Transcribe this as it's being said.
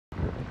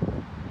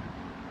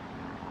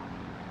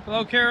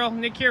Hello Carol,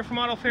 Nick here from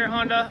Auto Fair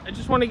Honda. I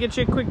just want to get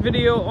you a quick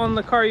video on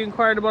the car you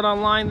inquired about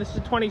online. This is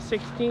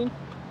 2016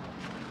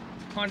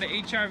 Honda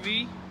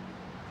HRV.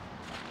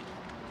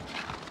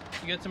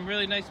 You got some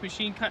really nice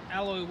machine cut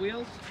alloy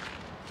wheels.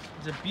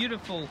 It's a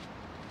beautiful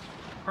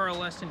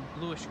pearlescent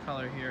bluish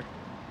color here.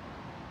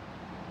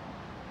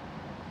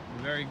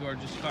 Very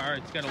gorgeous car.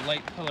 It's got a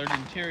light colored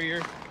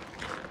interior.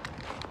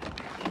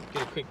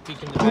 Get a quick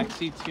peek in the back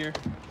seats here.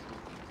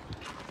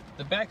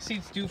 The back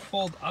seats do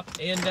fold up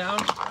and down,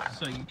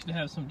 so you can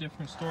have some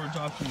different storage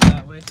options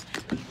that way.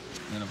 And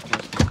then of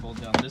course they fold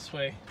down this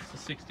way.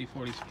 It's a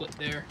 60-40 split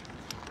there.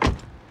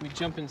 We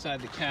jump inside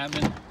the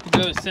cabin. You do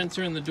have a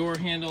sensor in the door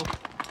handle. A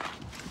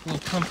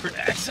little comfort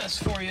access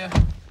for you.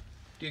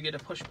 Do get a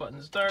push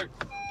button start.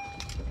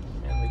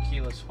 And the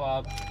keyless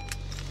fob.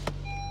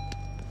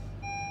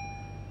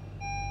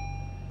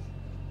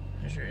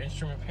 There's your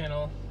instrument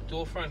panel.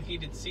 Dual front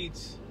heated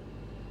seats.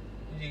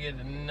 You get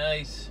a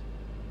nice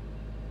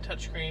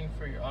touchscreen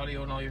for your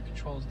audio and all your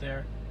controls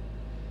there.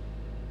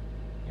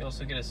 You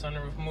also get a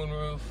sunroof,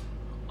 moonroof,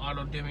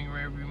 auto dimming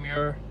rear view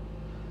mirror,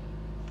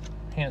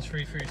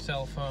 hands-free for your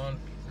cell phone,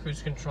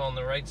 cruise control on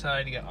the right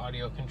side. You got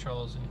audio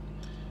controls and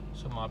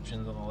some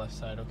options on the left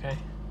side, okay?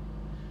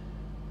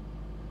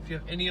 If you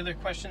have any other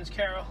questions,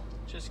 Carol,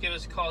 just give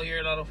us a call here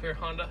at Auto Fair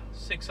Honda,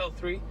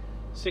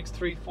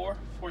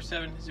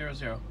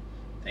 603-634-4700.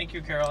 Thank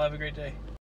you, Carol. Have a great day.